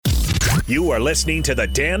You are listening to the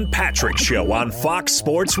Dan Patrick Show on Fox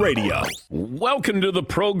Sports Radio. Welcome to the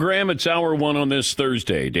program. It's hour one on this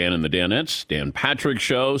Thursday. Dan and the Danettes, Dan Patrick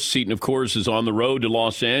Show. Seton, of course, is on the road to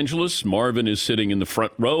Los Angeles. Marvin is sitting in the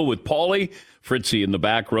front row with Paulie. Fritzy in the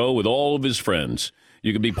back row with all of his friends.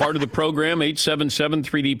 You can be part of the program,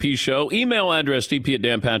 877-3DP Show. Email address,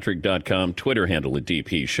 dp@danpatrick.com. Twitter handle at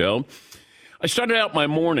DP Show. I started out my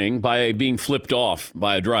morning by being flipped off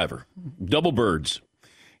by a driver. Double birds.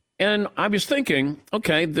 And I was thinking,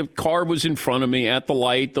 okay, the car was in front of me at the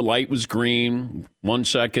light. The light was green. 1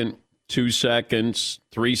 second, 2 seconds,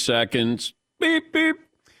 3 seconds. Beep, beep.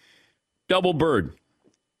 Double bird.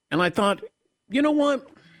 And I thought, you know what?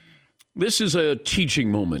 This is a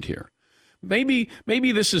teaching moment here. Maybe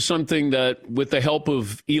this is something that, with the help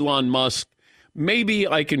of Elon Musk, maybe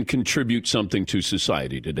I can contribute something to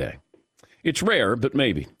society today. It's rare, but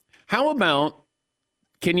maybe. How about,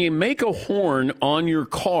 can you make a horn on your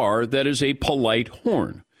car that is a polite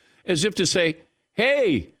horn? As if to say,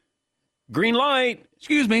 hey, green light.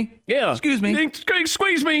 Excuse me. Yeah. Excuse me.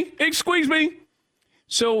 Excuse me. Excuse me.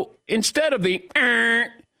 So instead of the,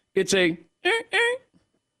 it's a,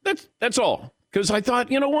 that's all. Because I thought,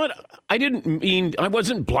 you know what? I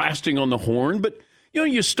wasn't blasting on the horn, but,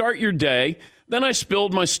 you start your day. Then I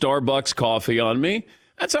spilled my Starbucks coffee on me.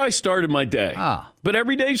 That's how I started my day. But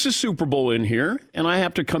every day's a Super Bowl in here, and I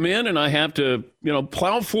have to come in and I have to,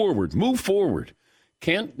 plow forward, move forward.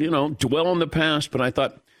 Can't, dwell on the past. But I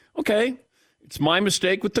thought, okay, it's my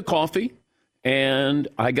mistake with the coffee, and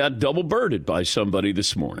I got double birded by somebody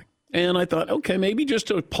this morning. And I thought, okay, maybe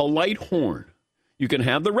just a polite horn. You can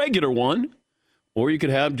have the regular one, or you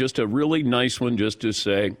could have just a really nice one just to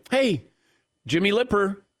say, hey, Jimmy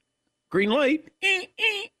Lipper, green light.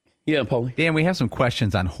 Yeah, Paulie. Dan, we have some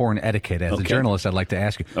questions on horn etiquette. As a journalist, I'd like to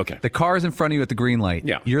ask you. Okay. The car is in front of you at the green light.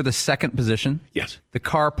 Yeah. You're the second position. Yes. The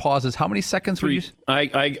car pauses. How many seconds? 3.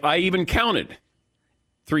 I even counted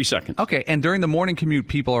 3 seconds. Okay. And during the morning commute,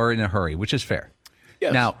 people are in a hurry, which is fair.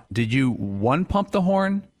 Yes. Now, did you one pump the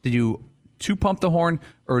horn? Did you two pump the horn?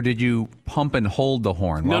 Or did you pump and hold the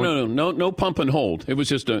horn? No pump and hold. It was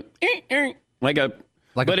just a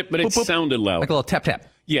but it sounded loud. Like a little tap tap.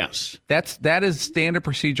 Yes. That is standard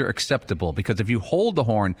procedure acceptable, because if you hold the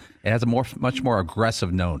horn, it has a much more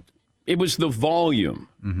aggressive note. It was the volume.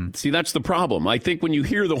 Mm-hmm. See, that's the problem. I think when you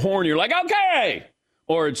hear the horn, you're like, okay,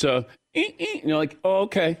 or it's a, you're like, oh,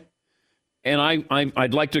 okay. And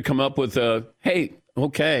I'd like to come up with a, hey,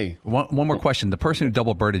 okay. One more question. The person who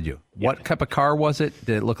double birded you, what type of car was it?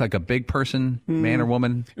 Did it look like a big person, man or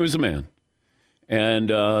woman? It was a man.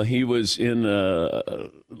 And he was in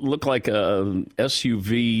looked like a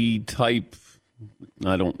SUV type.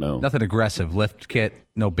 I don't know. Nothing aggressive. Lift kit.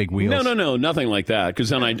 No big wheels. No. Nothing like that. Because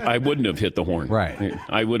then I wouldn't have hit the horn. Right.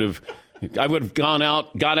 I would have got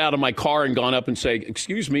out of my car and gone up and say,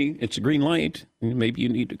 excuse me, it's a green light. Maybe you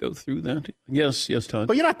need to go through that. Yes, Todd.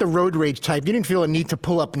 But you're not the road rage type. You didn't feel a need to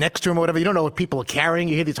pull up next to him or whatever. You don't know what people are carrying.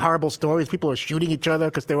 You hear these horrible stories. People are shooting each other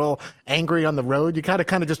because they're all angry on the road. You kind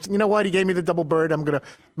of just, you know what? He gave me the double bird. I'm gonna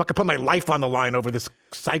put my life on the line over this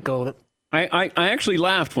psycho. I actually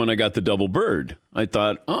laughed when I got the double bird. I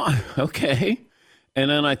thought, oh, okay. And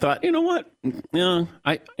then I thought, you know what?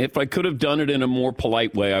 If I could have done it in a more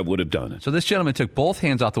polite way, I would have done it. So this gentleman took both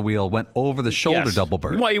hands off the wheel, went over the shoulder double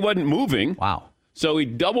bird. Well, he wasn't moving. Wow. So he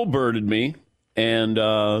double birded me, and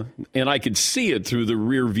I could see it through the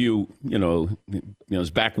rear view, his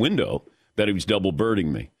back window, that he was double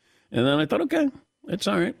birding me. And then I thought, okay, it's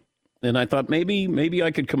all right. And I thought maybe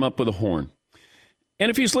I could come up with a horn. And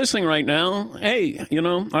if he's listening right now, hey,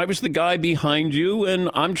 I was the guy behind you, and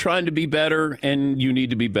I'm trying to be better, and you need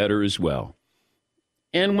to be better as well.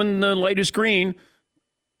 And when the light is green,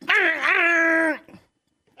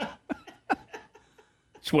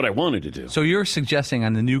 it's what I wanted to do. So you're suggesting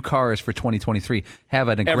on the new cars for 2023, have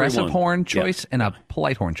an aggressive horn choice and a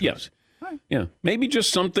polite horn choice? Yes. Yeah. Maybe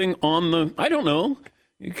just something on the, I don't know.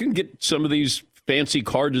 You can get some of these fancy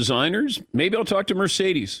car designers. Maybe I'll talk to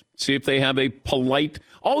Mercedes, see if they have a polite,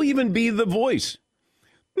 I'll even be the voice.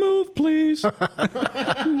 Move, please.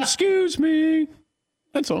 Excuse me.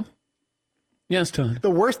 That's all. Yes, Todd. The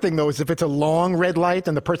worst thing, though, is if it's a long red light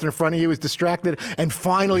and the person in front of you is distracted, and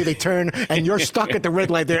finally they turn, and you're stuck at the red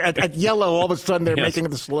light there. At yellow, all of a sudden they're making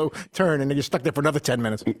the slow turn, and then you're stuck there for another 10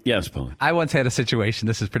 minutes. Yes, Paul. I once had a situation,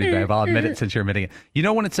 this is pretty bad, but I'll admit it since you're admitting it. You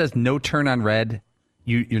know when it says no turn on red?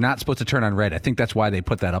 You're not supposed to turn on red. I think that's why they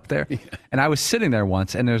put that up there. Yeah. And I was sitting there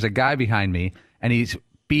once, and there's a guy behind me, and he's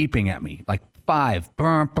beeping at me, like 5,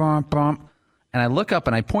 bump, bump, bump. And I look up,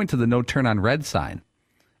 and I point to the no turn on red sign.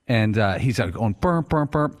 And he's like going, burp,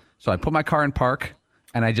 burp, burp. So I put my car in park,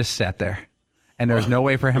 and I just sat there. and there's no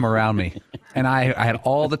way for him around me. And I had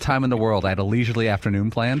all the time in the world. I had a leisurely afternoon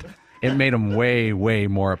planned. It made him way, way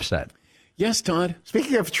more upset. Yes, Todd.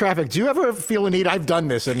 Speaking of traffic, do you ever feel a need? I've done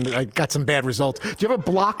this and I got some bad results. Do you ever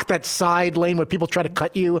block that side lane where people try to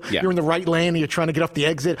cut you? Yeah. You're in the right lane and you're trying to get off the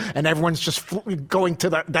exit and everyone's just going to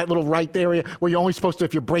that little right area where you're only supposed to,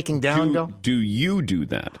 if you're breaking down, go? Do you do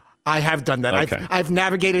that? I have done that. Okay. I've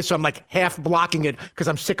navigated, so I'm like half blocking it because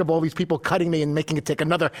I'm sick of all these people cutting me and making it take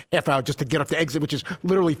another half hour just to get off the exit, which is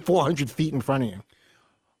literally 400 feet in front of you.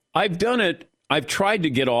 I've done it. I've tried to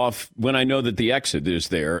get off when I know that the exit is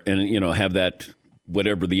there and, have that,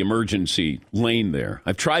 whatever, the emergency lane there.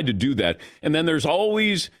 I've tried to do that. And then there's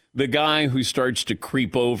always the guy who starts to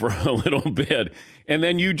creep over a little bit. And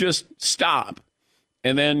then you just stop.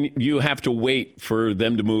 And then you have to wait for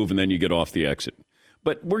them to move and then you get off the exit.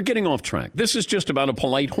 But we're getting off track. This is just about a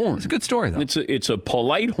polite horn. It's a good story, though. It's a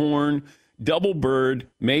polite horn, double bird.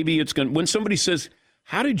 Maybe it's going to, when somebody says,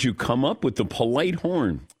 how did you come up with the polite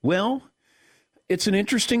horn? Well, it's an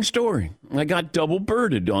interesting story. I got double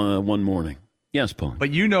birded one morning. Yes, Paul. But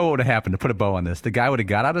you know what would have happened, to put a bow on this. The guy would have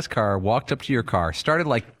got out his car, walked up to your car, started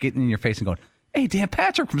like getting in your face and going, "Hey, Dan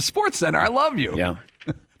Patrick from Sports Center, I love you." Yeah.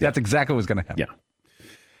 That's exactly what was going to happen. Yeah.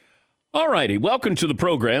 All righty. Welcome to the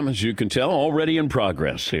program. As you can tell, already in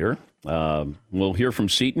progress here. We'll hear from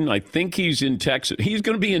Seton. I think he's in Texas. He's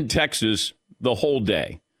going to be in Texas the whole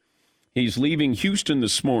day. He's leaving Houston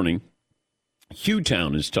this morning.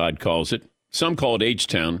 Hugh-town, as Todd calls it. Some call it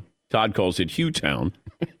H-town. Todd calls it Hugh-town.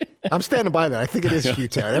 I'm standing by that. I think it is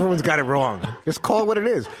Hugh-town. Everyone's got it wrong. Just call it what it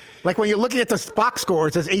is. Like when you're looking at the box score,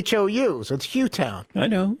 it says HOU, so it's Hugh-town. I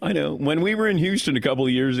know. When we were in Houston a couple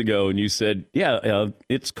of years ago and you said,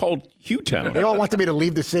 it's called Hugh-town. They all wanted me to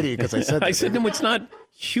leave the city because I said that. I said, no, it's not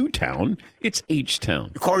Hugh-town. It's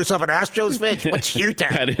H-town. You call yourself an Astros fan? What's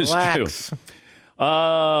Hugh-town? That is Relax. true.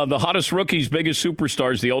 The hottest rookies, biggest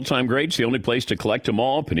superstars, the all-time greats, the only place to collect them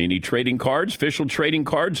all. Panini Trading Cards, official trading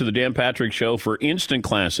cards of the Dan Patrick Show for instant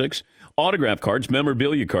classics, autograph cards,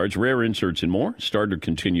 memorabilia cards, rare inserts, and more. Start or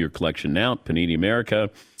continue your collection now at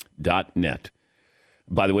PaniniAmerica.net.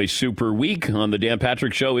 By the way, Super Week on the Dan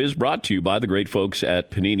Patrick Show is brought to you by the great folks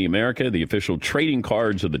at Panini America, the official trading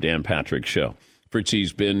cards of the Dan Patrick Show.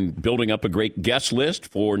 Fritzy's been building up a great guest list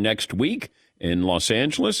for next week in Los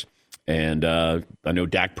Angeles. And I know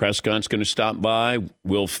Dak Prescott's going to stop by.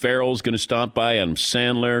 Will Ferrell's going to stop by. Adam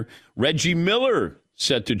Sandler. Reggie Miller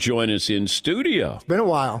set to join us in studio. It's been a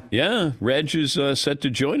while. Yeah, Reg is set to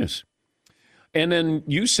join us. And then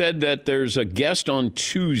you said that there's a guest on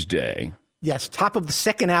Tuesday. Yes, top of the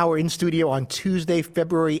second hour in studio on Tuesday,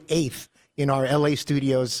 February 8th in our L.A.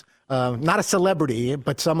 studios. Not a celebrity,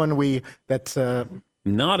 but someone that's...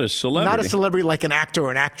 Not a celebrity. Not a celebrity like an actor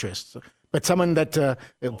or an actress. But someone that a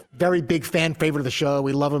very big fan favorite of the show.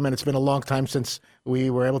 We love him, and it's been a long time since we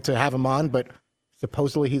were able to have him on. But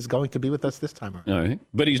supposedly he's going to be with us this time around. All right,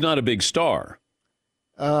 but he's not a big star.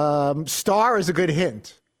 Star is a good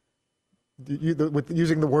hint. With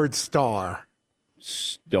using the word star.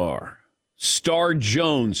 Star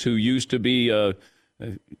Jones, who used to be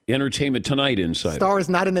Entertainment Tonight insider. Star is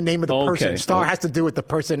not in the name of the person. Star Okay. has to do with the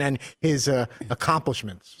person and his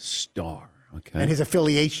accomplishments. Star. Okay. And his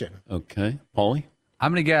affiliation. Okay. Paulie?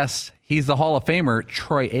 I'm going to guess he's the Hall of Famer,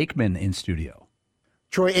 Troy Aikman, in studio.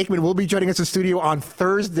 Troy Aikman will be joining us in studio on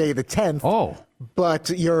Thursday, the 10th. Oh. But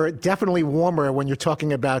you're definitely warmer when you're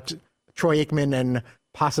talking about Troy Aikman and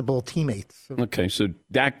possible teammates. Okay, so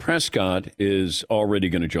Dak Prescott is already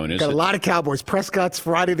going to join us. Got a lot of Cowboys. Prescott's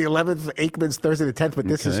Friday the 11th, Aikman's Thursday the 10th, but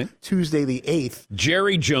this is Tuesday the 8th.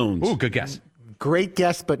 Jerry Jones. Ooh, good guess. Great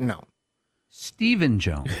guess, but no. Stephen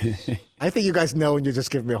Jones. I think you guys know and you're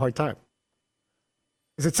just giving me a hard time.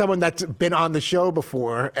 Is it someone that's been on the show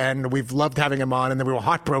before and we've loved having him on and then we were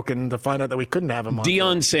heartbroken to find out that we couldn't have him on?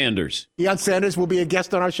 Deion Sanders. Deion Sanders will be a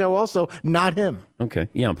guest on our show also, not him. Okay,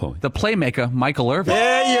 yeah, Paulie. The playmaker, Michael Irvin.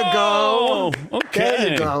 There you go. Oh, okay.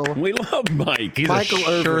 There you go. We love Mike. He's Michael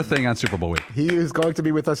a sure Irvin. thing on Super Bowl week. He is going to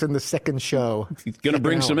be with us in the second show. He's going to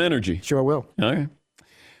bring some energy. Sure will.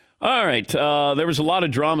 All right. There was a lot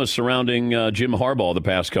of drama surrounding Jim Harbaugh the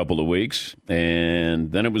past couple of weeks,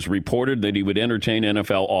 and then it was reported that he would entertain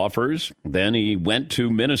NFL offers. Then he went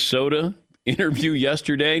to Minnesota, interview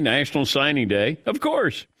yesterday, National Signing Day, of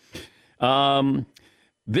course.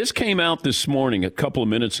 This came out this morning, a couple of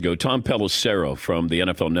minutes ago. Tom Pelissero from the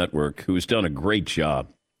NFL Network, who has done a great job,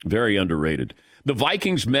 very underrated. The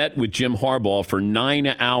Vikings met with Jim Harbaugh for 9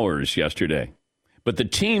 hours yesterday. But the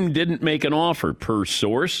team didn't make an offer, per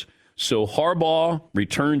source. So Harbaugh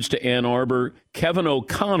returns to Ann Arbor. Kevin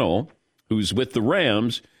O'Connell, who's with the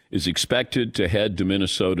Rams, is expected to head to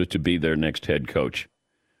Minnesota to be their next head coach.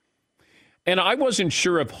 And I wasn't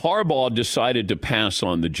sure if Harbaugh decided to pass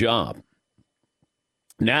on the job.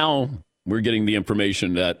 Now we're getting the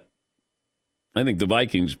information that I think the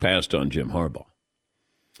Vikings passed on Jim Harbaugh.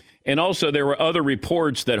 And also there were other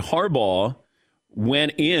reports that Harbaugh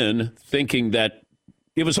went in thinking that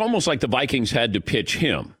it was almost like the Vikings had to pitch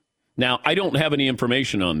him. Now, I don't have any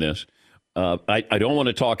information on this. I don't want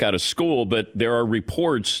to talk out of school, but there are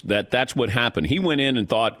reports that that's what happened. He went in and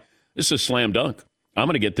thought, this is a slam dunk. I'm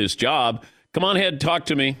going to get this job. Come on ahead, talk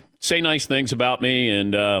to me, say nice things about me,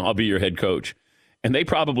 and I'll be your head coach. And they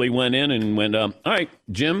probably went in and went, all right,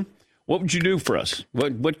 Jim, what would you do for us?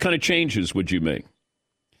 What kind of changes would you make?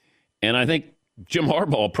 And I think Jim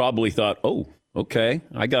Harbaugh probably thought, oh, okay,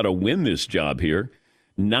 I got to win this job here.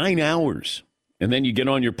 9 hours. And then you get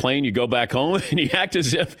on your plane, you go back home, and you act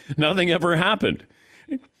as if nothing ever happened.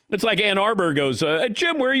 It's like Ann Arbor goes,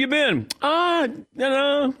 Jim, where you been? Not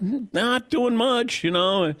doing much,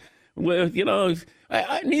 I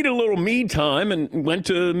need a little me time and went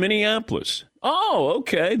to Minneapolis. Oh,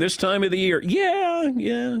 okay, this time of the year.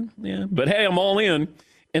 Yeah. But hey, I'm all in.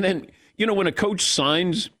 And then, when a coach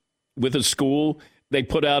signs with a school, they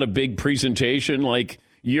put out a big presentation like,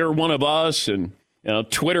 you're one of us, and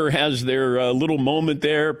Twitter has their little moment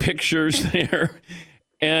there, pictures there.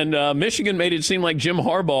 And Michigan made it seem like Jim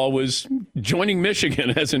Harbaugh was joining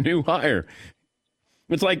Michigan as a new hire.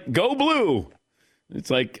 It's like, go blue. It's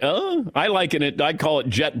like, I liken it. I call it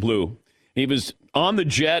jet blue. He was on the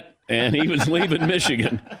jet, and he was leaving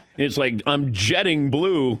Michigan. It's like, I'm jetting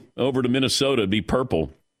blue over to Minnesota to be purple.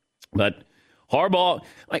 But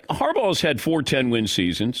Harbaugh's had 4 10-win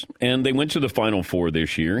seasons, and they went to the Final Four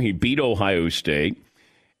this year. He beat Ohio State,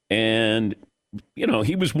 and,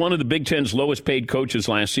 he was one of the Big Ten's lowest-paid coaches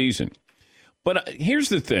last season. But here's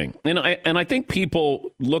the thing, and I think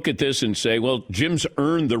people look at this and say, well, Jim's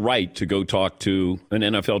earned the right to go talk to an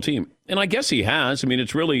NFL team. And I guess he has. I mean,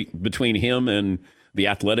 it's really between him and the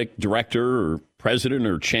athletic director or president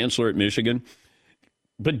or chancellor at Michigan.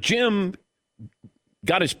 But Jim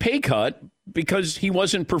got his pay cut because he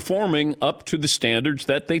wasn't performing up to the standards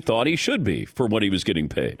that they thought he should be for what he was getting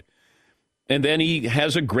paid. And then he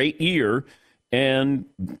has a great year, and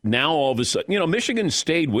now all of a sudden, Michigan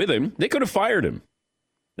stayed with him. They could have fired him.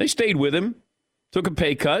 They stayed with him, took a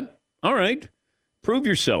pay cut. All right, prove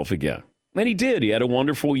yourself again. And he did. He had a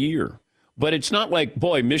wonderful year. But it's not like,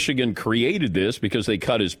 boy, Michigan created this because they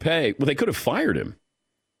cut his pay. Well, they could have fired him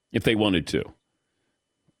if they wanted to.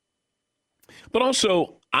 But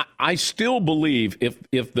also, I still believe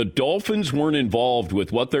if the Dolphins weren't involved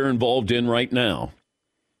with what they're involved in right now,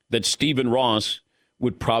 that Stephen Ross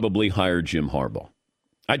would probably hire Jim Harbaugh.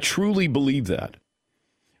 I truly believe that.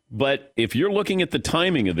 But if you're looking at the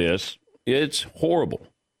timing of this, it's horrible.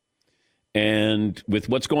 And with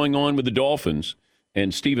what's going on with the Dolphins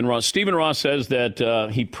and Stephen Ross says that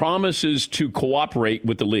he promises to cooperate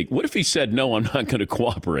with the league. What if he said, no, I'm not going to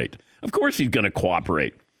cooperate? Of course he's going to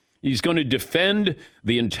cooperate. He's going to defend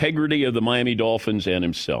the integrity of the Miami Dolphins and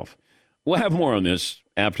himself. We'll have more on this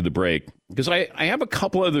after the break because I have a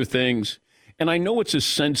couple other things, and I know it's a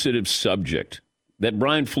sensitive subject, that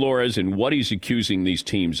Brian Flores and what he's accusing these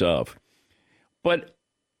teams of. But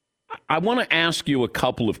I want to ask you a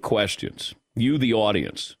couple of questions, you, the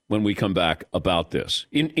audience, when we come back about this.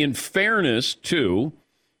 In fairness to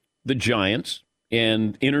the Giants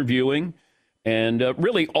and interviewing and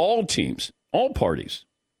really all teams, all parties.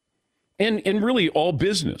 And really all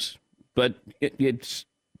business. But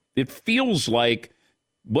it feels like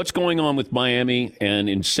what's going on with Miami and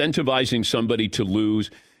incentivizing somebody to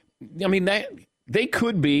lose. I mean,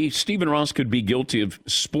 Stephen Ross could be guilty of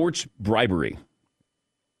sports bribery.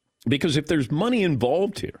 Because if there's money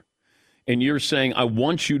involved here and you're saying, I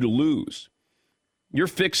want you to lose, you're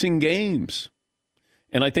fixing games.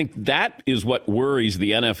 And I think that is what worries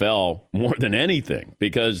the NFL more than anything,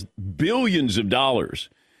 because billions of dollars.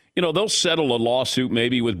 They'll settle a lawsuit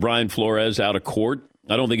maybe with Brian Flores out of court.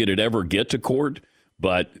 I don't think it'd ever get to court.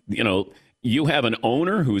 But, you have an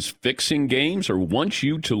owner who's fixing games or wants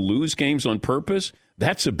you to lose games on purpose.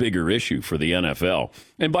 That's a bigger issue for the NFL.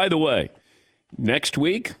 And by the way, next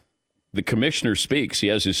week, the commissioner speaks. He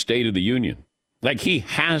has his State of the Union. Like, he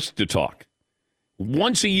has to talk.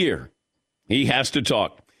 Once a year, he has to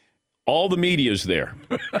talk. All the media's there.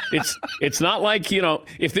 It's not like,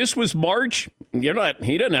 if this was March, he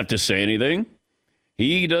doesn't have to say anything.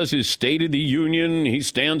 He does his State of the Union. He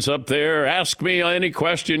stands up there, ask me any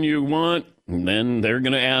question you want, and then they're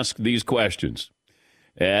going to ask these questions.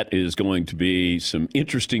 That is going to be some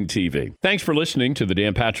interesting TV. Thanks for listening to the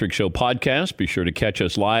Dan Patrick Show podcast. Be sure to catch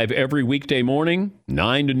us live every weekday morning,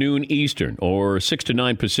 9 to noon Eastern or 6 to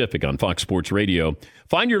 9 Pacific on Fox Sports Radio.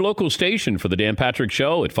 Find your local station for the Dan Patrick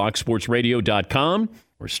Show at foxsportsradio.com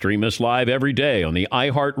or stream us live every day on the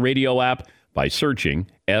iHeartRadio app by searching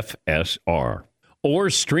FSR. Or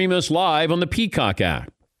stream us live on the Peacock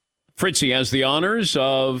app. Fritzy has the honors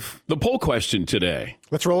of the poll question today.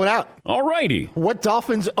 Let's roll it out. All righty. What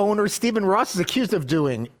Dolphins owner Stephen Ross is accused of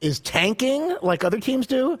doing? Is tanking like other teams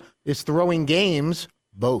do? Is throwing games?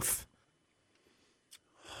 Both.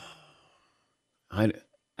 I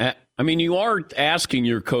mean, you are asking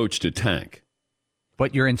your coach to tank.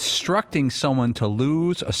 But you're instructing someone to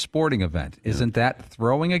lose a sporting event. Isn't that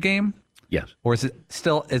throwing a game? Yes. Or is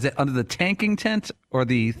it under the tanking tent or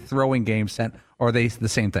the throwing game tent? Or are they the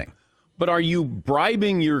same thing? But are you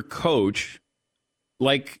bribing your coach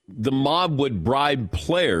like the mob would bribe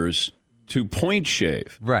players to point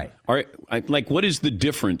shave? Right. What is the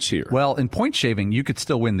difference here? Well, in point shaving, you could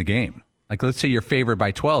still win the game. Like, let's say you're favored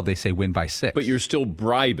by 12. They say win by 6. But you're still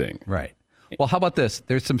bribing. Right. Well, how about this?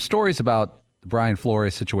 There's some stories about the Brian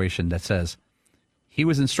Flores situation that says he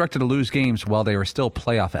was instructed to lose games while they were still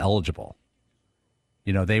playoff eligible.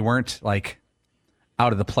 You know, they weren't like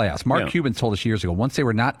out of the playoffs. Mark Cuban told us years ago, once they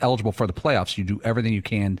were not eligible for the playoffs, you do everything you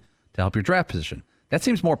can to help your draft position. That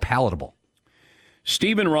seems more palatable.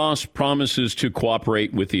 Stephen Ross promises to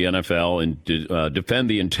cooperate with the NFL and defend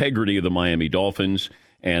the integrity of the Miami Dolphins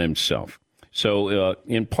and himself. So,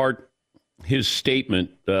 in part, his statement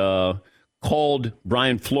called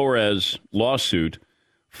Brian Flores' lawsuit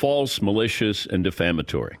false, malicious, and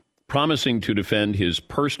defamatory, promising to defend his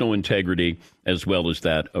personal integrity as well as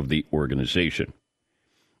that of the organization.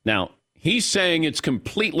 Now, he's saying it's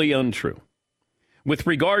completely untrue. With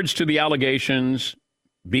regards to the allegations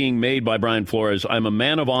being made by Brian Flores, I'm a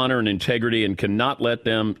man of honor and integrity and cannot let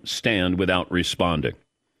them stand without responding.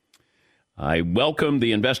 I welcome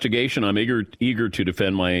the investigation. I'm eager to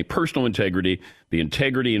defend my personal integrity, the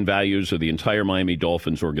integrity and values of the entire Miami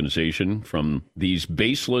Dolphins organization from these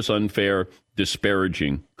baseless, unfair,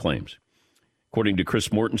 disparaging claims. According to Chris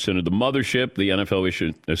Mortensen of the Mothership, the NFL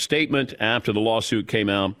issued a statement after the lawsuit came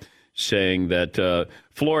out saying that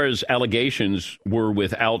Flores' allegations were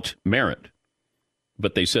without merit,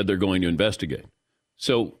 but they said they're going to investigate.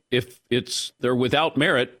 So if they're without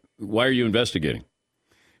merit, why are you investigating?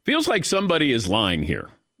 Feels like somebody is lying here.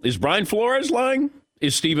 Is Brian Flores lying?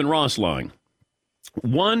 Is Stephen Ross lying?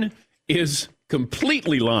 One is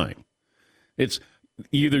completely lying. It's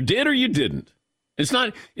you either did or you didn't. It's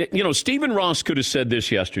not, Stephen Ross could have said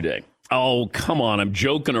this yesterday. Oh, come on, I'm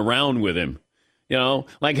joking around with him.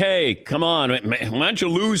 Like, hey, come on, why don't you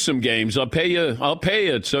lose some games? I'll pay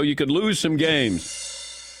it so you could lose some games.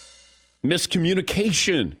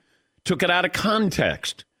 Miscommunication. Took it out of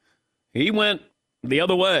context. He went the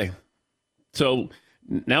other way. So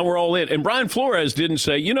now we're all in. And Brian Flores didn't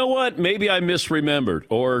say, you know what, maybe I misremembered.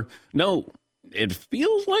 Or, no, it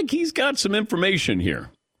feels like he's got some information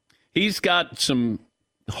here. He's got some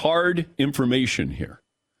hard information here.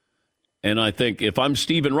 And I think if I'm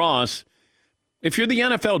Stephen Ross, if you're the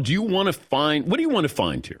NFL, what do you want to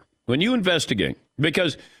find here when you investigate?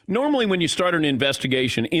 Because normally when you start an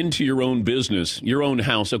investigation into your own business, your own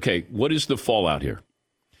house, okay, what is the fallout here?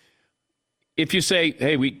 If you say,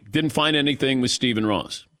 hey, we didn't find anything with Stephen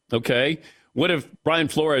Ross, okay, what if Brian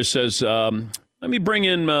Flores says, let me bring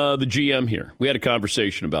in the GM here. We had a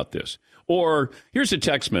conversation about this. Or here's a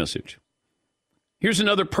text message. Here's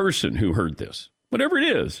another person who heard this. Whatever it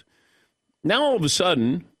is. Now all of a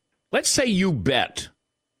sudden, let's say you bet.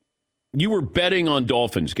 You were betting on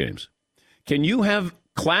Dolphins games. Can you have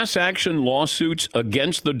class action lawsuits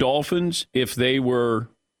against the Dolphins if they were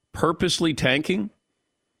purposely tanking?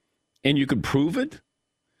 And you could prove it?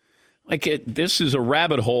 This is a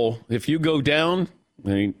rabbit hole. If you go down,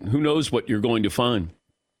 who knows what you're going to find.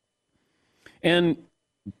 And,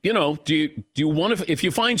 do you want to, if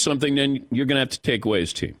you find something, then you're going to have to take away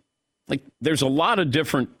his team. There's a lot of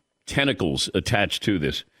different tentacles attached to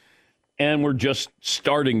this. And we're just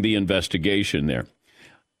starting the investigation there.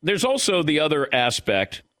 There's also the other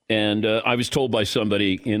aspect, and I was told by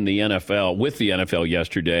somebody in the NFL, with the NFL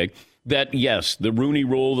yesterday, that, yes, the Rooney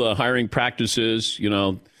Rule, the hiring practices,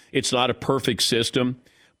 it's not a perfect system,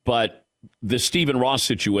 but the Stephen Ross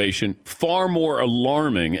situation, far more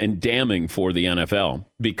alarming and damning for the NFL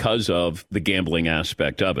because of the gambling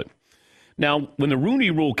aspect of it. Now, when the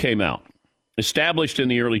Rooney Rule came out, established in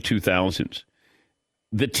the early 2000s,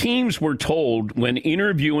 the teams were told when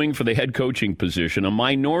interviewing for the head coaching position, a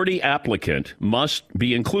minority applicant must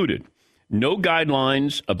be included. No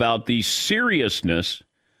guidelines about the seriousness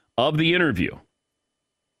of the interview.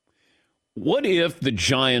 What if the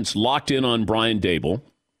Giants locked in on Brian Daboll,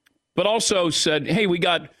 but also said, hey,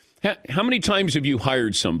 how many times have you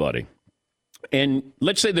hired somebody? And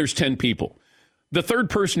let's say there's 10 people. The third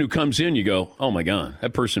person who comes in, you go, oh, my God,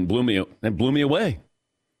 that person blew me away.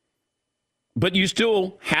 But you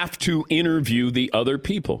still have to interview the other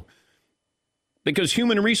people because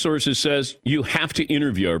human resources says you have to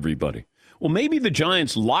interview everybody. Well, maybe the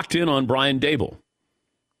Giants locked in on Brian Daboll,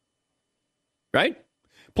 right?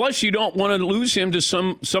 Plus, you don't want to lose him to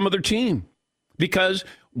some other team because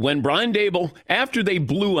when Brian Daboll, after they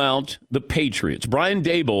blew out the Patriots, Brian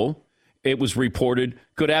Daboll, it was reported,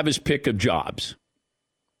 could have his pick of jobs.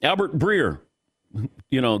 Albert Breer,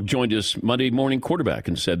 joined us Monday Morning Quarterback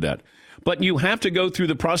and said that. But you have to go through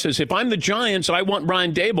the process. If I'm the Giants, I want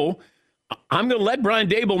Brian Daboll, I'm going to let Brian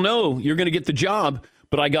Daboll know you're going to get the job,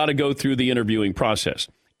 but I got to go through the interviewing process.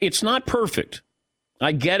 It's not perfect.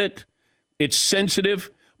 I get it. It's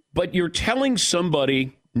sensitive, but you're telling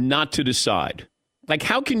somebody not to decide. Like,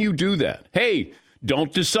 how can you do that? Hey,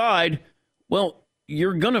 don't decide. Well,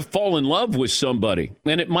 you're going to fall in love with somebody,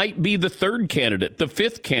 and it might be the third candidate, the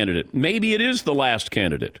fifth candidate. Maybe it is the last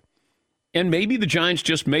candidate. And maybe the Giants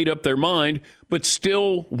just made up their mind, but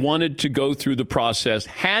still wanted to go through the process,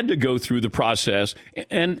 had to go through the process,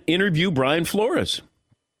 and interview Brian Flores.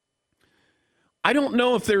 I don't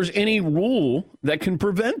know if there's any rule that can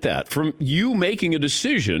prevent that from you making a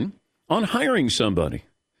decision on hiring somebody.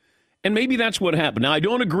 And maybe that's what happened. Now, I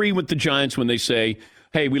don't agree with the Giants when they say,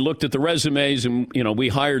 hey, we looked at the resumes and, we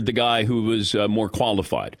hired the guy who was more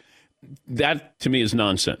qualified. That, to me, is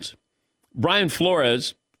nonsense. Brian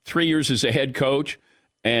Flores, 3 years as a head coach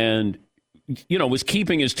and, was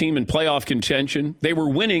keeping his team in playoff contention. They were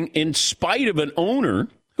winning in spite of an owner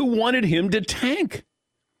who wanted him to tank.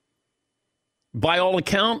 By all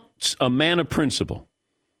accounts, a man of principle.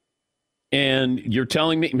 And you're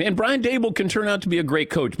telling me, man, Brian Daboll can turn out to be a great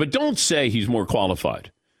coach, but don't say he's more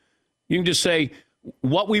qualified. You can just say,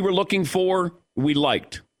 what we were looking for, we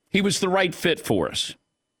liked. He was the right fit for us.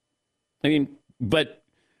 But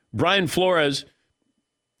Brian Flores,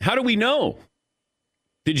 how do we know?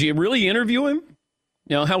 Did you really interview him?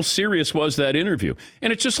 How serious was that interview?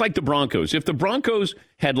 And it's just like the Broncos. If the Broncos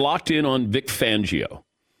had locked in on Vic Fangio,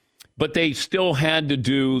 but they still had to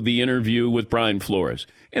do the interview with Brian Flores,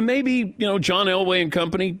 and maybe, John Elway and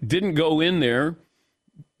company didn't go in there,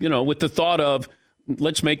 with the thought of,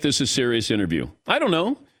 let's make this a serious interview. I don't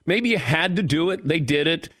know. Maybe you had to do it. They did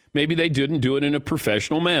it. Maybe they didn't do it in a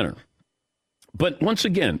professional manner. But once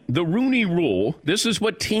again, the Rooney Rule, this is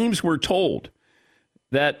what teams were told,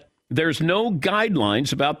 that there's no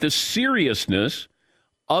guidelines about the seriousness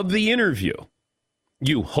of the interview.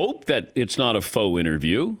 You hope that it's not a faux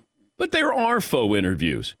interview, but there are faux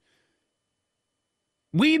interviews.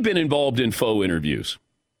 We've been involved in faux interviews.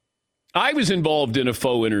 I was involved in a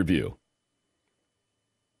faux interview.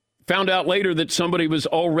 Found out later that somebody was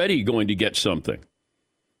already going to get something.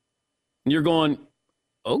 And you're going,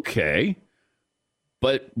 okay.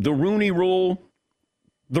 But the Rooney Rule,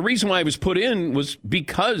 the reason why it was put in was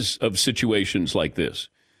because of situations like this,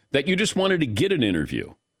 that you just wanted to get an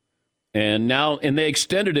interview. And they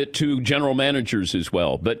extended it to general managers as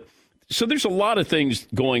well. But so there's a lot of things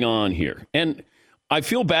going on here. And I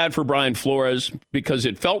feel bad for Brian Flores because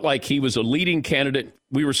it felt like he was a leading candidate.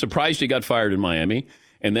 We were surprised he got fired in Miami.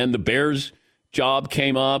 And then the Bears job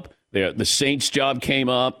came up. The Saints job came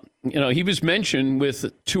up. He was mentioned with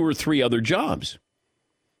 2 or 3 other jobs.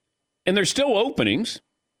 And there's still openings.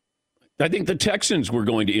 I think the Texans were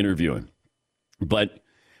going to interview him. But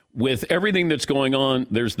with everything that's going on,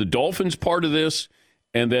 there's the Dolphins part of this,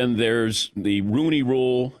 and then there's the Rooney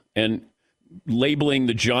Rule and labeling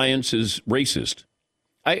the Giants as racist.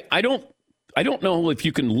 I don't know if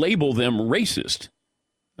you can label them racist.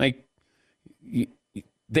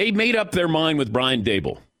 They made up their mind with Brian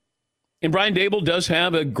Daboll. And Brian Daboll does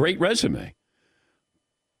have a great resume.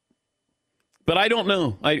 But I don't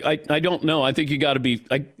know. I don't know. I think you got to be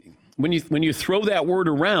when you throw that word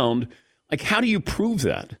around, how do you prove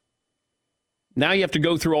that? Now you have to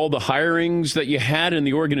go through all the hirings that you had in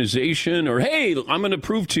the organization, or hey, I'm going to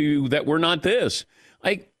prove to you that we're not this.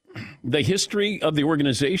 The history of the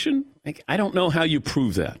organization, I don't know how you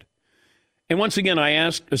prove that. And once again, I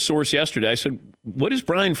asked a source yesterday, I said, what does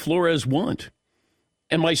Brian Flores want?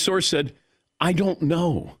 And my source said, I don't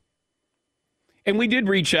know. And we did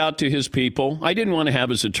reach out to his people. I didn't want to have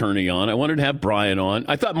his attorney on. I wanted to have Brian on.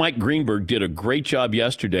 I thought Mike Greenberg did a great job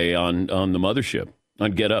yesterday on the mothership,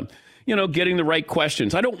 on Get Up. Getting the right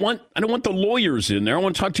questions. I don't want the lawyers in there. I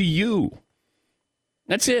want to talk to you.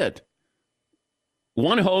 That's it.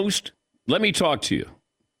 one host, let me talk to you.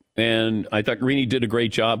 And I thought Greeny did a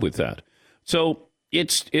great job with that. So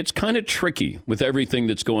it's kind of tricky with everything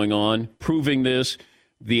that's going on, proving this.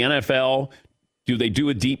 The NFL, do they do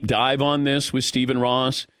a deep dive on this with Stephen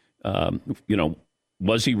Ross?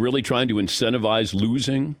 Was he really trying to incentivize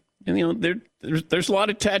losing? And, there's a lot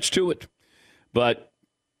attached to it. But,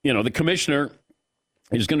 the commissioner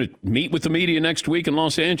is going to meet with the media next week in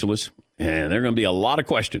Los Angeles, and there are going to be a lot of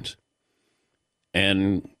questions.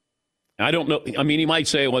 And I don't know. I mean, he might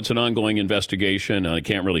say, well, it's an ongoing investigation. I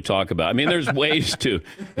can't really talk about it. I mean, there's ways to.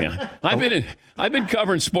 Yeah. I've been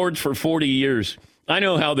covering sports for 40 years. I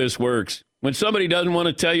know how this works. When somebody doesn't want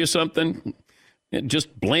to tell you something,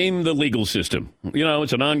 just blame the legal system.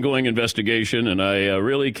 It's an ongoing investigation, and I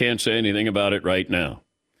really can't say anything about it right now.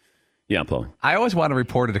 Yeah, Paul. I always want a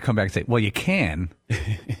reporter to come back and say, well, you can.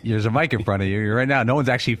 There's a mic in front of you right now. No one's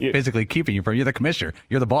actually physically keeping you from. You're the commissioner.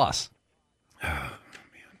 You're the boss.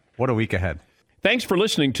 What a week ahead. Thanks for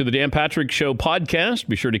listening to the Dan Patrick Show podcast.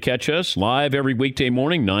 Be sure to catch us live every weekday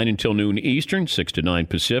morning, 9 until noon Eastern, 6 to 9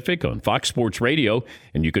 Pacific on Fox Sports Radio.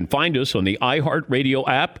 And you can find us on the iHeartRadio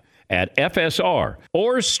app at FSR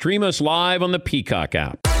or stream us live on the Peacock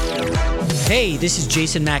app. Hey, this is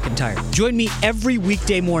Jason McIntyre. Join me every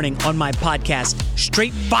weekday morning on my podcast,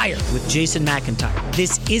 Straight Fire with Jason McIntyre.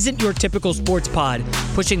 This isn't your typical sports pod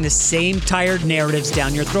pushing the same tired narratives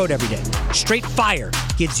down your throat every day. Straight Fire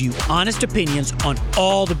gives you honest opinions on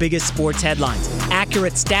all the biggest sports headlines,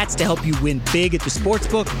 accurate stats to help you win big at the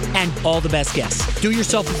sportsbook, and all the best guests. Do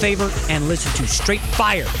yourself a favor and listen to Straight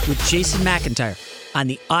Fire with Jason McIntyre on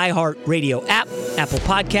the iHeartRadio app, Apple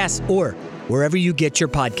Podcasts, or wherever you get your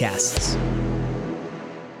podcasts.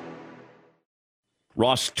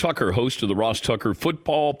 Ross Tucker, host of the Ross Tucker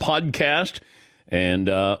Football Podcast and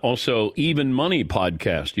also Even Money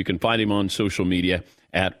Podcast. You can find him on social media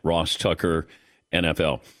at Ross Tucker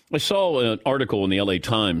NFL. I saw an article in the LA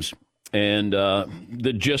Times, and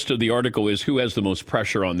the gist of the article is who has the most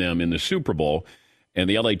pressure on them in the Super Bowl. And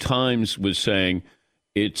the LA Times was saying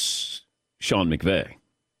it's Sean McVay.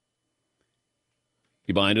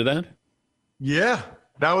 You buy into that? Yeah,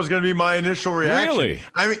 that was going to be my initial reaction. Really?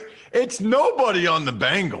 I mean, it's nobody on the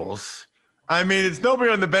Bengals. It's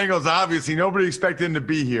nobody on the Bengals, obviously. Nobody expected him to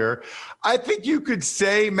be here. I think you could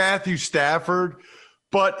say Matthew Stafford,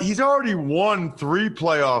 but he's already won 3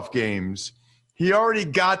 playoff games. He already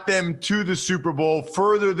got them to the Super Bowl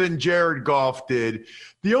further than Jared Goff did.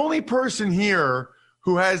 The only person here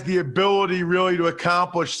who has the ability really to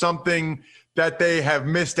accomplish something that they have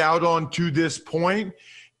missed out on to this point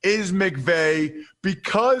is McVay,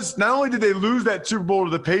 because not only did they lose that Super Bowl to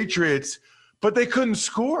the Patriots, but they couldn't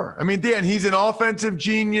score. I mean, Dan, he's an offensive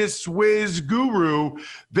genius, whiz, guru.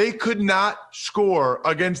 They could not score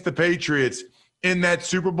against the Patriots in that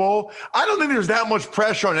Super Bowl. I don't think there's that much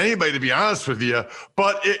pressure on anybody, to be honest with you.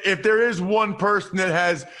 But if there is one person that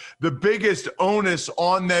has the biggest onus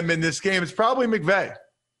on them in this game, it's probably McVay.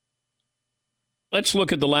 Let's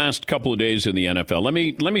look at the last couple of days in the NFL.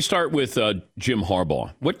 Let me start with Jim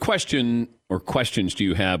Harbaugh. What question or questions do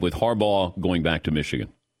you have with Harbaugh going back to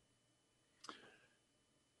Michigan?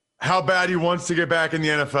 How bad he wants to get back in the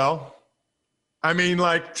NFL. I mean,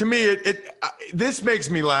 to me, this makes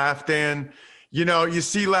me laugh, Dan. You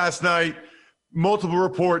see last night, multiple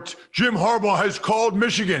reports, Jim Harbaugh has called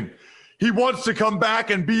Michigan. He wants to come back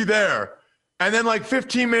and be there. And then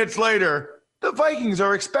 15 minutes later, the Vikings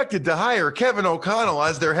are expected to hire Kevin O'Connell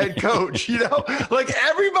as their head coach.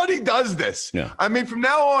 Everybody does this. Yeah. I mean, from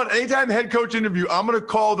now on, anytime the head coach interview, I'm going to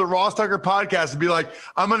call the Ross Tucker podcast and be like,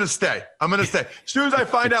 I'm going to stay. As soon as I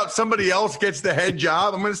find out somebody else gets the head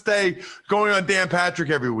job, I'm going to stay going on Dan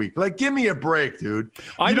Patrick every week. Give me a break, dude.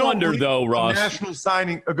 I wonder, though, Ross. National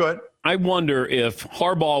signing. Oh, go ahead. I wonder if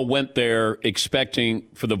Harbaugh went there expecting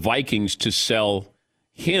for the Vikings to sell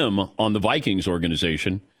him on the Vikings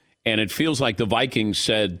organization. And it feels like the Vikings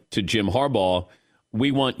said to Jim Harbaugh,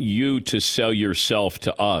 we want you to sell yourself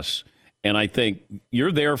to us. And I think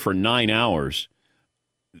you're there for 9 hours.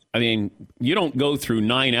 I mean, you don't go through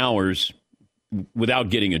 9 hours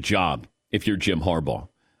without getting a job if you're Jim Harbaugh,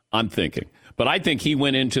 I'm thinking. But I think he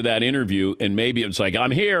went into that interview and maybe it was like,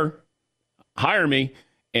 I'm here, hire me.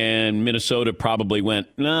 And Minnesota probably went,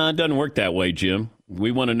 nah, it doesn't work that way, Jim.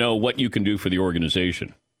 We want to know what you can do for the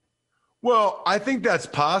organization. Well, I think that's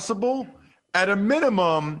possible. At a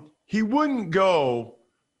minimum, he wouldn't go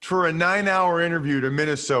for a 9-hour interview to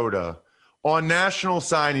Minnesota on National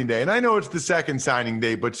Signing Day. And I know it's the second signing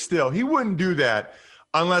day, but still, he wouldn't do that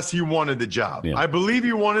unless he wanted the job. Yeah. I believe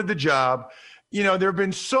he wanted the job. There have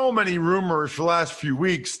been so many rumors for the last few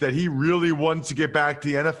weeks that he really wants to get back to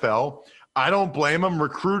the NFL. I don't blame him.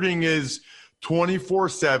 Recruiting is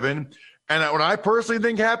 24/7. And what I personally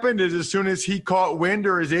think happened is as soon as he caught wind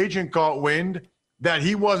or his agent caught wind that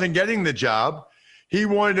he wasn't getting the job, he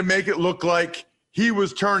wanted to make it look like he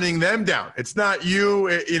was turning them down. It's not you,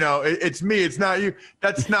 it's me, it's not you.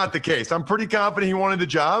 That's not the case. I'm pretty confident he wanted the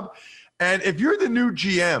job. And if you're the new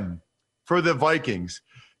GM for the Vikings,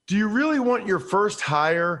 do you really want your first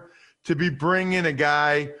hire to be bringing a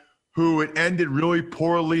guy who it ended really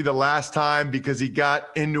poorly the last time because he got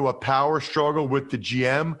into a power struggle with the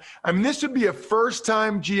GM? I mean, this would be a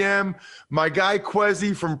first-time GM. My guy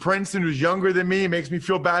Kwesi from Princeton, who's younger than me, makes me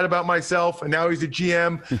feel bad about myself, and now he's a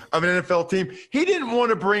GM of an NFL team. He didn't want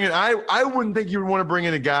to bring in – I wouldn't think you would want to bring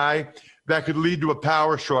in a guy that could lead to a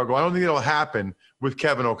power struggle. I don't think it'll happen with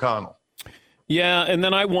Kevin O'Connell. Yeah, and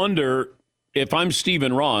then I wonder if I'm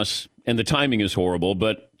Stephen Ross, and the timing is horrible,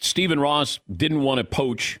 but Stephen Ross didn't want to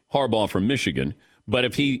poach Harbaugh from Michigan. But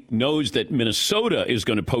if he knows that Minnesota is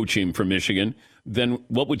going to poach him from Michigan, then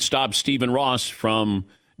what would stop Stephen Ross from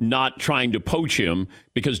not trying to poach him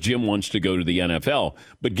because Jim wants to go to the NFL?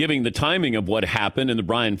 But given the timing of what happened and the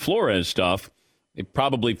Brian Flores stuff, it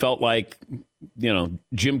probably felt like,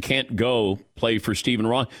 Jim can't go play for Stephen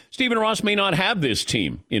Ross. Stephen Ross may not have this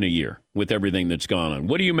team in a year with everything that's gone on.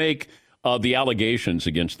 What do you make of the allegations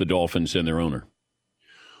against the Dolphins and their owner?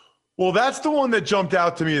 Well, that's the one that jumped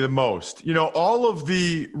out to me the most. All of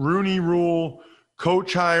the Rooney Rule,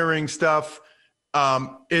 coach hiring stuff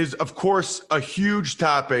is, of course, a huge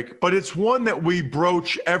topic, but it's one that we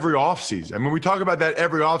broach every offseason. I mean, we talk about that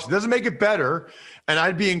every offseason. It doesn't make it better, and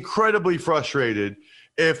I'd be incredibly frustrated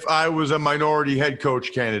if I was a minority head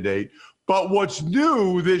coach candidate. But what's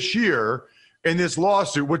new this year in this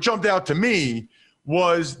lawsuit, what jumped out to me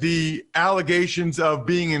was the allegations of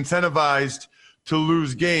being incentivized to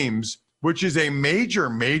lose games, which is a major,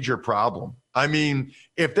 major problem. I mean,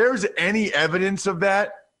 if there's any evidence of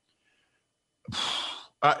that,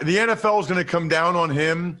 the NFL is going to come down on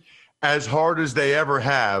him as hard as they ever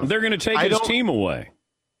have. They're going to take his team away.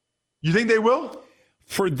 You think they will?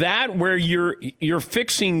 For that, where you're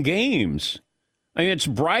fixing games. I mean, it's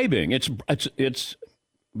bribing. It's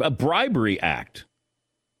a bribery act.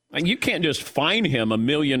 And you can't just fine him $1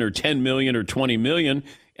 million or $10 million or $20 million.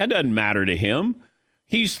 That doesn't matter to him.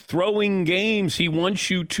 He's throwing games. He wants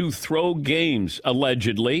you to throw games,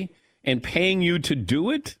 allegedly, and paying you to do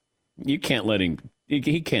it. You can't let him.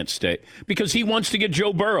 He can't stay because he wants to get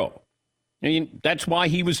Joe Burrow. I mean, that's why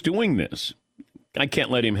he was doing this. I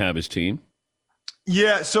can't let him have his team.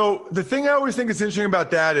 Yeah. So the thing I always think is interesting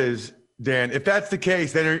about that is, Dan, if that's the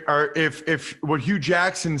case, then if what Hugh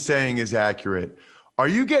Jackson's saying is accurate, are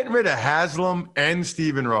you getting rid of Haslam and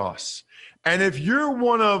Stephen Ross? And if you're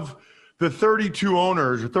one of the 32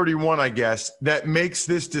 owners, or 31, I guess, that makes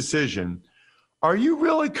this decision, are you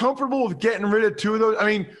really comfortable with getting rid of two of those? I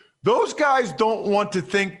mean, those guys don't want to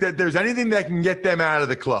think that there's anything that can get them out of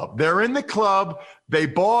the club. They're in the club. They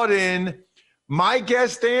bought in. My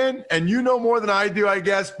guess, Dan, and you know more than I do, I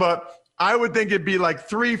guess, but I would think it'd be like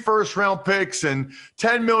 3 first-round picks and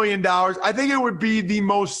 $10 million. I think it would be the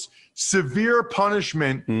most severe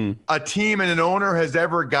punishment a team and an owner has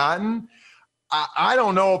ever gotten. I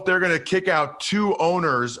don't know if they're going to kick out 2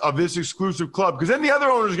 owners of this exclusive club, because then the other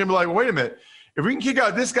owners are going to be like, well, wait a minute, if we can kick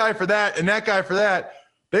out this guy for that and that guy for that,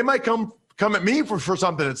 they might come at me for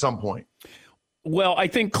something at some point. Well, I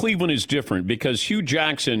think Cleveland is different because Hugh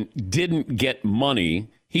Jackson didn't get money.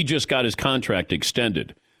 He just got his contract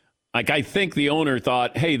extended. Like, I think the owner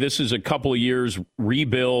thought, hey, this is a couple of years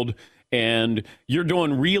rebuild, and you're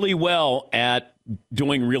doing really well at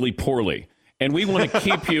doing really poorly. And we want to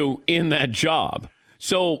keep you in that job.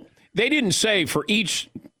 So they didn't say for each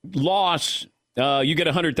loss, you get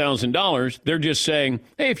 $100,000. They're just saying,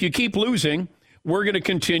 hey, if you keep losing, we're going to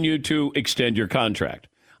continue to extend your contract.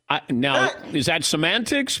 Now, is that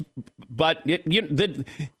semantics? But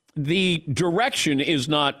the direction is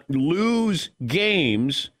not lose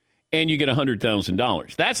games and you get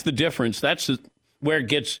 $100,000. That's the difference. That's where it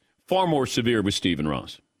gets far more severe with Stephen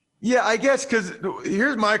Ross. Yeah, I guess, because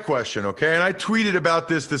here's my question, okay? And I tweeted about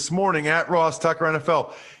this morning at Ross Tucker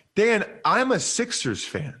NFL. Dan, I'm a Sixers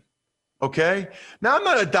fan, okay? Now, I'm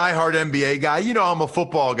not a diehard NBA guy. You know, I'm a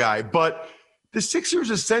football guy. But the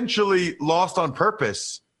Sixers essentially lost on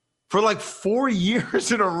purpose for like 4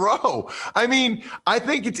 years in a row. I mean, I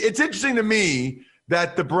think it's interesting to me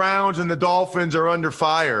that the Browns and the Dolphins are under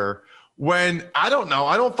fire when, I don't know,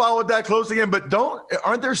 I don't follow it that close again, but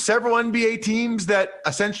aren't there several NBA teams that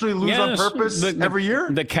essentially lose on purpose every year?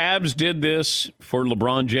 The Cavs did this for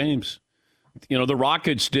LeBron James. You know, the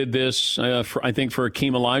Rockets did this, I think, for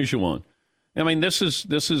Hakeem Olajuwon. I mean, this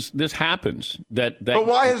happens. That but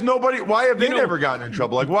why have they never gotten in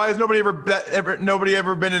trouble? Like, why has nobody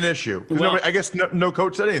ever been an issue? Well, I guess no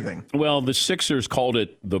coach said anything. Well, the Sixers called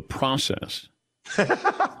it the process.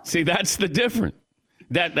 See, that's the difference.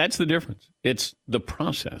 That's the difference. It's the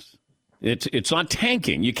process. It's not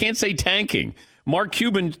tanking. You can't say tanking. Mark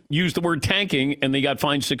Cuban used the word tanking, and they got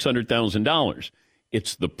fined $600,000.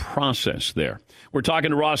 It's the process there. We're talking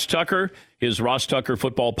to Ross Tucker. His Ross Tucker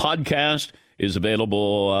Football Podcast is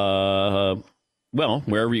available,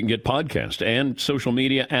 wherever you can get podcasts, and social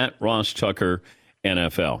media at Ross Tucker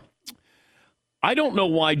NFL. I don't know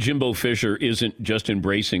why Jimbo Fisher isn't just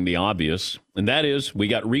embracing the obvious, and that is we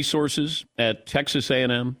got resources at Texas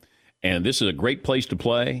A&M, and this is a great place to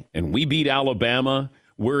play, and we beat Alabama.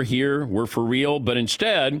 We're here. We're for real. But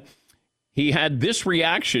instead, he had this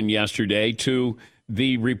reaction yesterday to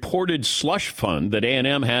the reported slush fund that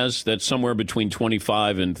A&M has that's somewhere between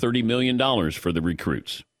 $25 and $30 million for the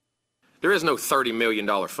recruits. There is no $30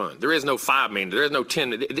 million fund. There is no $5 million. There is no $10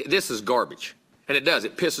 million. This is garbage. And it does.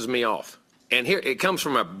 It pisses me off. And here it comes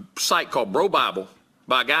from a site called Bro Bible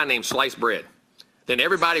by a guy named Sliced Bread. Then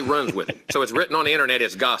everybody runs with it. So it's written on the internet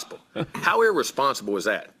as gospel. How irresponsible is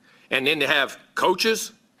that? And then to have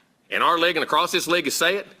coaches in our league and across this league to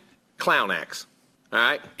say it, clown acts. All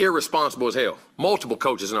right? Irresponsible as hell. Multiple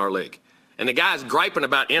coaches in our league. And the guy's griping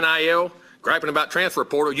about NIL, griping about transfer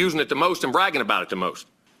portal, using it the most and bragging about it the most.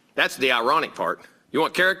 That's the ironic part. You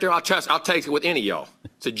want character? I'll take it with any of y'all.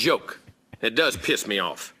 It's a joke. It does piss me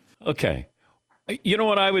off. Okay. You know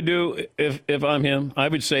what I would do if I'm him? I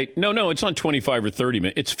would say, no, it's not 25 or 30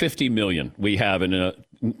 million. It's 50 million we have in a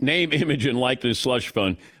name, image, and likeness slush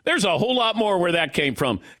fund. There's a whole lot more where that came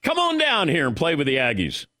from. Come on down here and play with the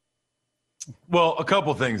Aggies. Well, a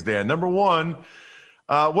couple things, Dan. Number one,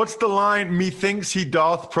 what's the line? Methinks he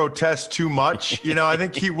doth protest too much. I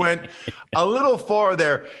think he went a little far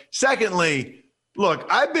there. Secondly, look,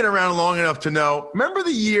 I've been around long enough to know. Remember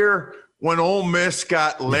the year when Ole Miss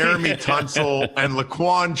got Laramie Tunsil and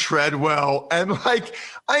Laquan Treadwell? And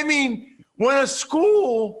when a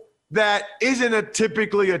school that isn't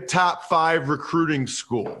typically a top 5 recruiting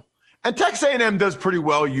school, and Texas A&M does pretty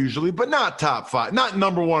well usually, but not top 5, not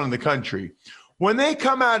number 1 in the country. When they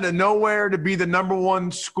come out of nowhere to be the number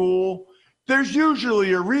 1 school, there's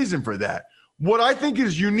usually a reason for that. What I think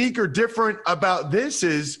is unique or different about this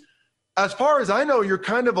is, as far as I know, you're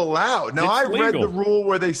kind of allowed. Now, I read the rule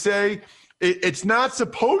where they say it's not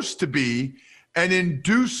supposed to be an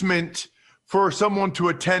inducement for someone to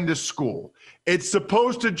attend a school. It's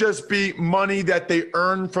supposed to just be money that they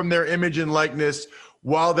earn from their image and likeness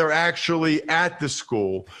while they're actually at the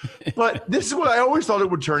school. But this is what I always thought it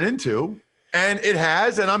would turn into, and it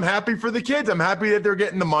has, and I'm happy for the kids. I'm happy that they're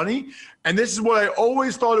getting the money, and this is what I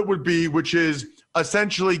always thought it would be, which is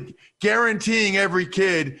essentially guaranteeing every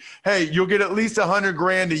kid, hey, you'll get at least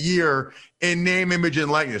 $100,000 a year in name, image,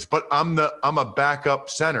 and likeness. But I'm a backup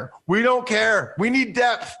center. We don't care. We need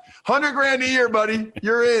depth. $100,000 a year, buddy.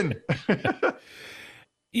 You're in.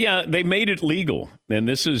 Yeah, they made it legal. And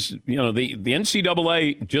this is, the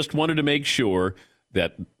NCAA just wanted to make sure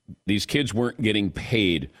that these kids weren't getting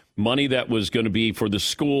paid money that was going to be for the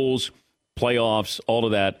schools, playoffs, all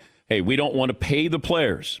of that. Hey, we don't want to pay the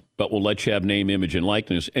players, but we'll let you have name, image, and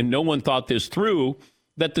likeness. And no one thought this through,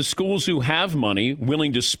 that the schools who have money,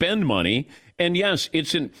 willing to spend money, and yes,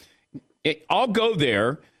 I'll go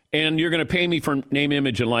there, and you're going to pay me for name,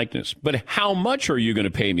 image, and likeness. But how much are you going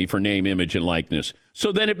to pay me for name, image, and likeness?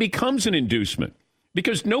 So then it becomes an inducement.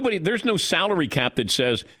 Because there's no salary cap that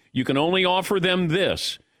says you can only offer them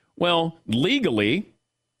this. Well, legally,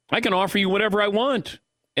 I can offer you whatever I want.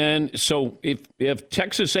 And so if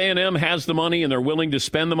Texas A&M has the money and they're willing to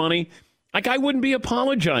spend the money, I wouldn't be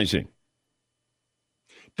apologizing.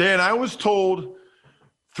 Dan, I was told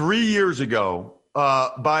 3 years ago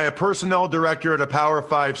by a personnel director at a Power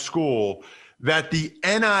 5 school that the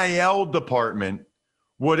NIL department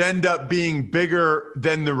would end up being bigger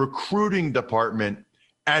than the recruiting department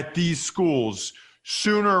at these schools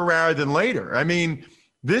sooner rather than later. I mean,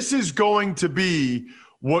 this is going to be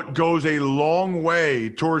what goes a long way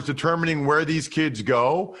towards determining where these kids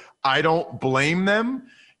go. I don't blame them.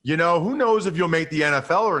 Who knows if you'll make the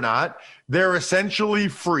NFL or not? They're essentially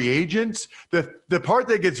free agents. The part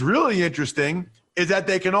that gets really interesting is that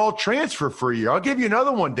they can all transfer for a year. I'll give you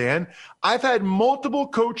another one, Dan. I've had multiple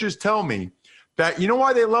coaches tell me that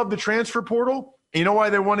why they love the transfer portal? And why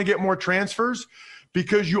they want to get more transfers?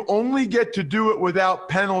 Because you only get to do it without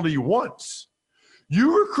penalty once.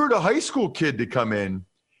 You recruit a high school kid to come in,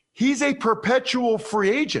 he's a perpetual free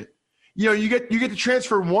agent. You get to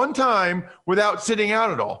transfer one time without sitting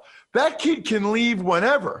out at all. That kid can leave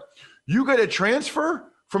whenever. You got to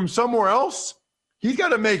transfer from somewhere else. He's got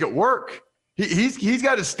to make it work. He's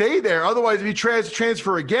got to stay there. Otherwise, if he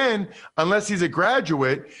transfer again, unless he's a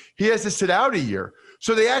graduate, he has to sit out a year.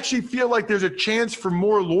 So they actually feel like there's a chance for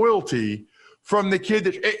more loyalty from the kid.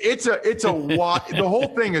 The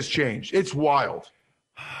whole thing has changed. It's wild.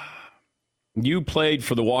 You played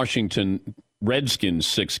for the Washington Redskins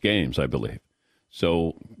 6 games, I believe.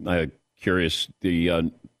 So curious,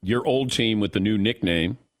 your old team with the new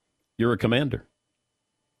nickname, you're a Commander.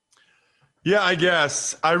 Yeah, I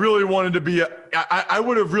guess. I really wanted to be I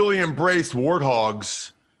would have really embraced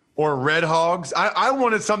Warthogs or Red Hogs. I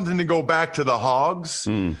wanted something to go back to the Hogs.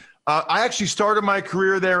 I actually started my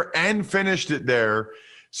career there and finished it there.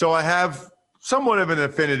 So I have somewhat of an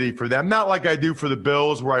affinity for them. Not like I do for the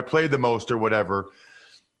Bills where I played the most or whatever.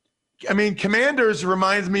 I mean, Commanders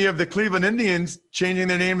reminds me of the Cleveland Indians changing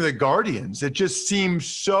their name to the Guardians. It just seems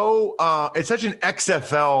so it's such an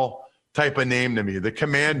XFL type of name to me, the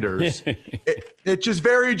Commanders. It's just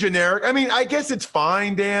very generic. I mean, I guess it's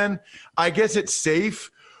fine, Dan. I guess it's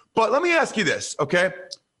safe. But let me ask you this, okay?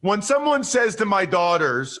 When someone says to my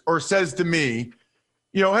daughters or says to me,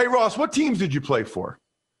 hey, Ross, what teams did you play for?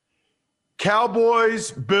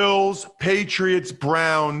 Cowboys, Bills, Patriots,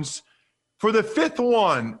 Browns. For the fifth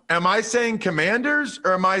one, am I saying Commanders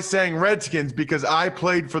or am I saying Redskins because I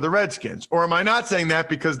played for the Redskins? Or am I not saying that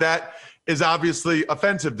because that is obviously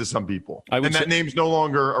offensive to some people and that name's no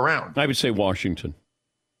longer around? I would say Washington.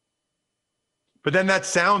 But then that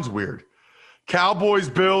sounds weird. Cowboys,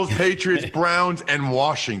 Bills, Patriots, Browns, and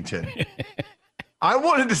Washington. I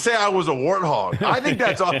wanted to say I was a Warthog. I think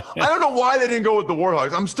that's all. I don't know why they didn't go with the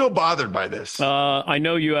Warthogs. I'm still bothered by this. I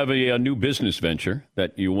know you have a new business venture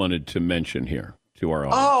that you wanted to mention here to our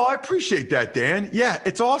audience. Oh, I appreciate that, Dan. Yeah,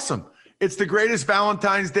 it's awesome. It's the greatest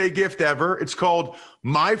Valentine's Day gift ever. It's called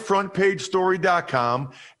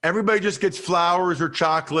myfrontpagestory.com. Everybody just gets flowers or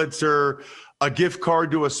chocolates or a gift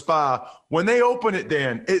card to a spa. When they open it,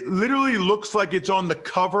 Dan, it literally looks like it's on the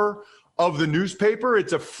cover of the newspaper.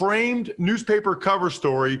 It's a framed newspaper cover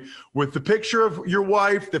story with the picture of your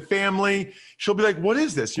wife, the family. She'll be like, what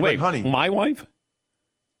is this? You're Wait, like, honey. My wife?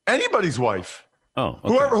 Anybody's wife. Oh,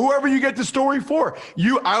 okay. Whoever you get the story for.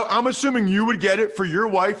 I'm assuming you would get it for your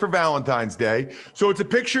wife for Valentine's Day. So it's a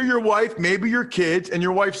picture of your wife, maybe your kids, and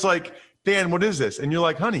your wife's like, Dan, what is this? And you're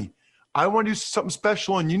like, honey, I want to do something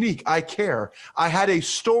special and unique. I care. I had a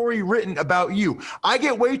story written about you. I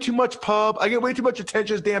get way too much pub. I get way too much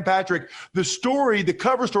attention as Dan Patrick. The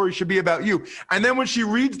cover story should be about you. And then when she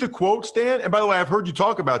reads the quotes, Dan, and by the way, I've heard you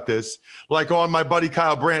talk about this, like on my buddy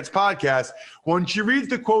Kyle Brandt's podcast, when she reads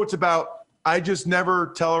the quotes about, I just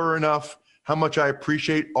never tell her enough how much I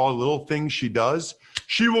appreciate all the little things she does,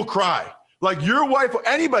 she will cry. Like your wife,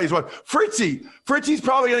 anybody's wife. Fritzy's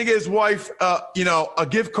probably going to get his wife, a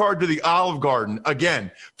gift card to the Olive Garden again.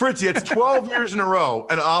 Fritzy, it's 12 years in a row,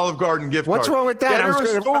 an Olive Garden gift card. What's wrong with that? Get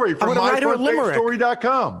her a story from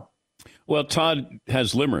myfrontpagestory.com. Well, Todd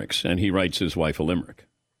has limericks, and he writes his wife a limerick.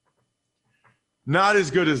 Not as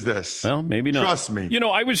good as this. Well, maybe not. Trust me.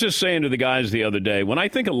 I was just saying to the guys the other day, when I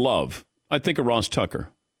think of love, I think of Ross Tucker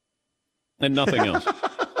and nothing else.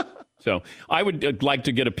 So I would like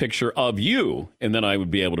to get a picture of you, and then I would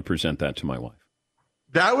be able to present that to my wife.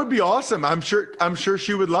 That would be awesome. I'm sure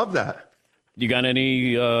she would love that. You got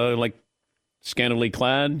any scantily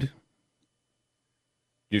clad?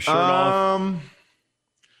 Your shirt off?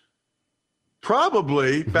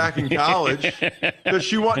 Probably back in college. Does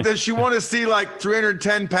she want to see like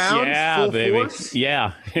 310 pounds? Yeah, full baby. Force?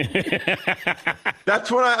 Yeah. That's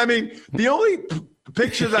what I mean. The only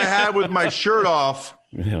pictures I had with my shirt off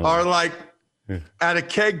are like at a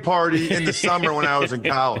keg party in the summer when I was in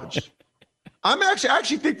college. I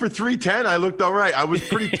actually think for 310, I looked all right. I was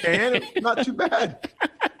pretty tan, not too bad.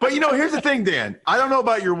 But here's the thing, Dan. I don't know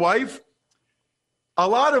about your wife. A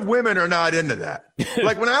lot of women are not into that.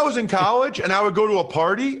 Like when I was in college and I would go to a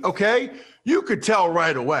party, okay, you could tell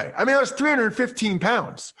right away. I mean, I was 315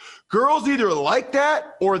 pounds. Girls either like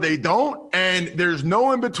that or they don't, and there's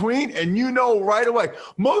no in between, and right away.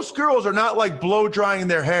 Most girls are not like blow drying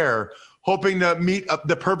their hair, hoping to meet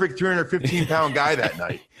the perfect 315-pound guy that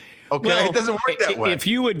night. Okay, well, it doesn't work that way. If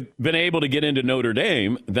you had been able to get into Notre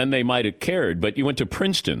Dame, then they might have cared, but you went to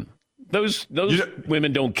Princeton. Those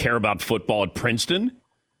women don't care about football at Princeton.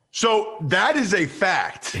 So that is a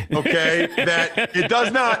fact, okay, that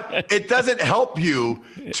it doesn't help you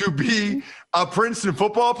to be a Princeton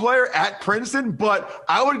football player at Princeton, but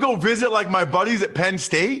I would go visit like my buddies at Penn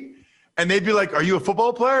State and they'd be like, are you a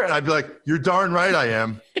football player? And I'd be like, you're darn right I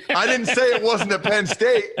am. I didn't say it wasn't at Penn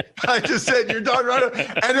State. I just said, you're darn right.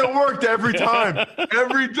 And it worked every time.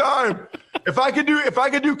 If I could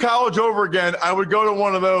do college over again, I would go to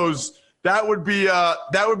one of those. That would be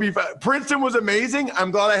Princeton was amazing.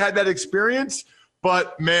 I'm glad I had that experience,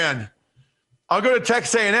 but man, I'll go to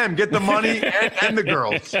Texas A&M, get the money and the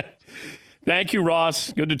girls. Thank you,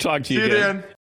 Ross. Good to talk to you See again. you, Dan.